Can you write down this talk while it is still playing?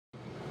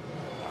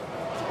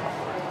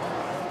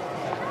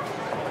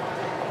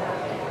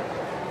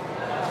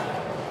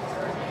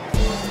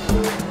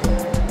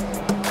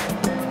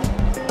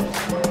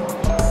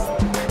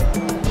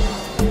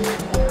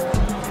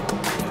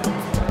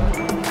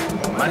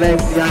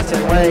name's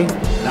Deontay Wayne,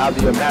 and I'll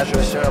be your master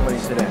of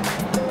ceremonies today.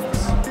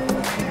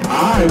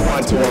 I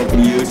want to welcome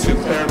you to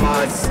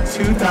Claremont's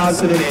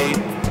 2008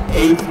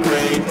 8th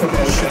grade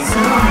promotion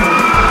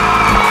ceremony.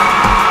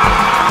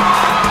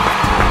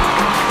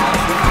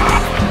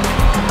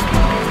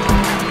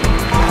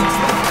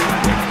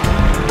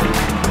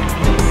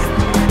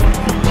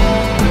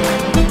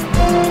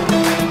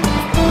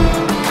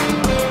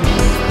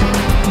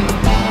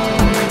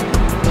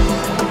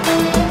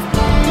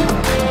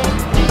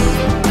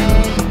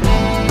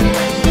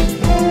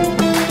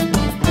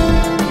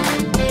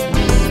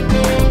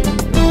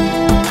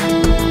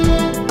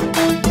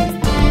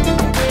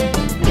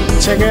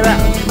 Check it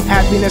out,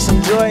 happiness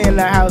and joy in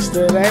the house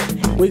today.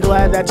 We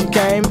glad that you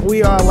came,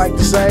 we all like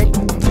to say,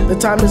 the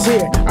time is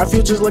here, our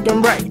future's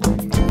looking bright.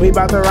 We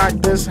about to rock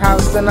this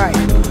house tonight.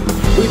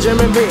 We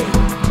dreaming big,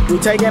 we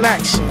taking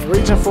action,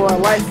 reaching for a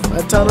life,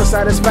 a total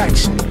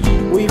satisfaction.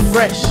 We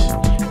fresh,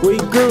 we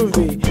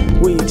groovy,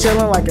 we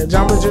chillin' like a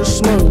Jamba Juice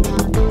smooth.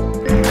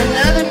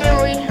 Another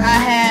memory I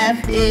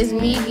have is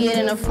me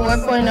getting a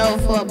 4.0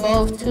 for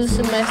both 2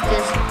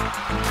 semesters.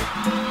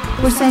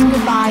 We're saying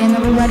goodbye and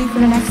that we're ready for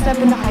the next step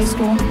into high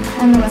school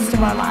and the rest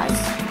of our lives.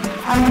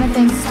 I want to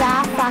thank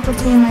staff,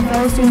 faculty, and my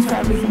fellow students for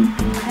everything.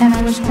 And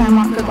I wish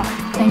Claremont good luck.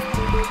 Thank you.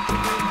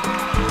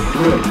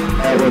 Look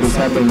at what is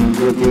happening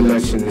with the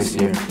election this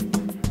year.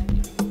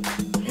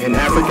 An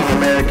African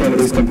American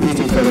is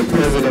competing for the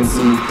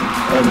presidency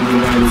of the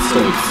United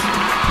States.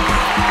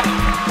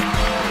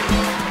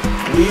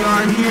 We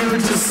are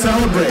here to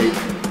celebrate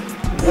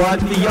what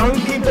the young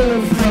people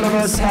in front of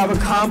us have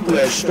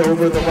accomplished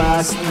over the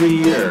last 3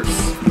 years.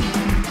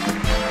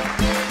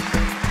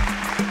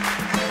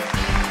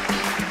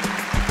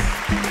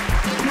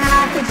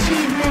 Math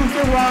Achievement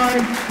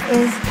Award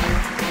is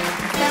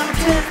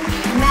Felton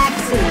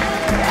Maxey.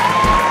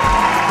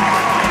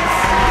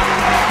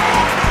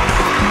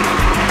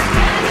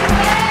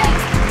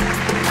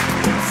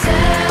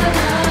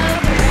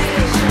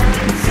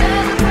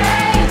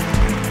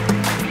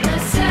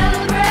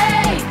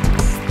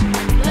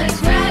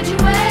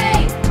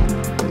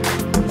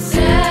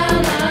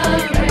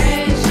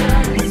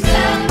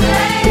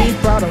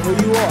 Who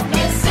you are.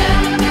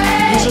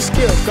 Use your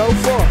skill, go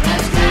for it.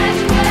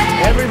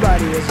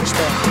 Everybody is a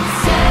star.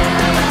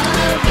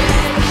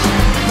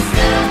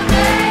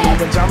 Like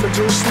a Jamba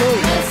Juice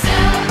smooth.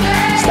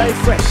 Stay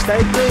fresh,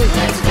 stay good.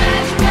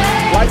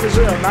 Life is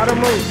real, not a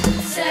movie.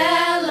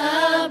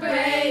 Celebration.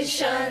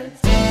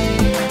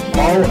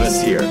 All of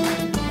us here,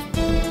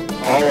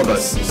 all of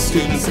us,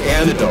 students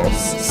and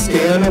adults,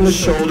 stand on the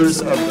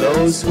shoulders of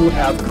those who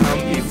have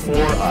come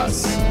before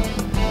us.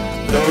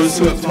 Those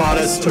who have taught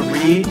us to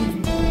read,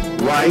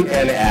 write,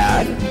 and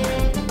add,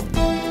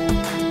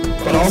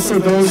 but also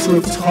those who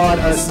have taught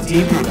us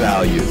deeper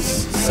values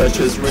such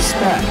as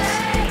respect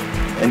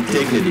and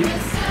dignity,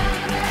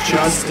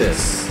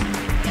 justice,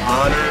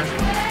 honor,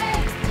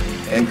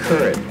 and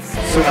courage.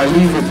 So I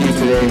leave with you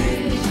today,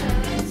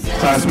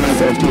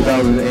 classmates of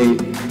 2008,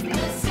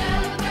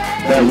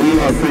 that we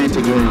are free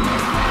to dream.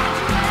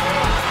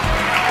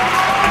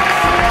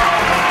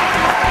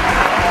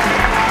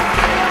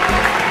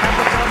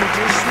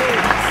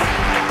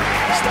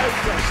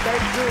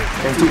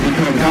 And to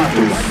become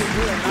doctors,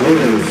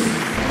 lawyers,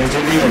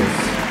 engineers,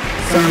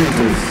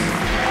 scientists,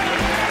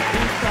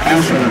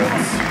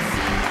 astronauts,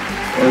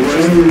 or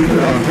whatever we put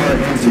our heart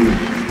into,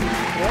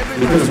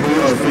 because we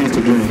are free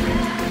to dream.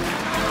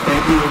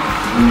 Thank you,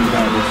 and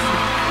God bless you.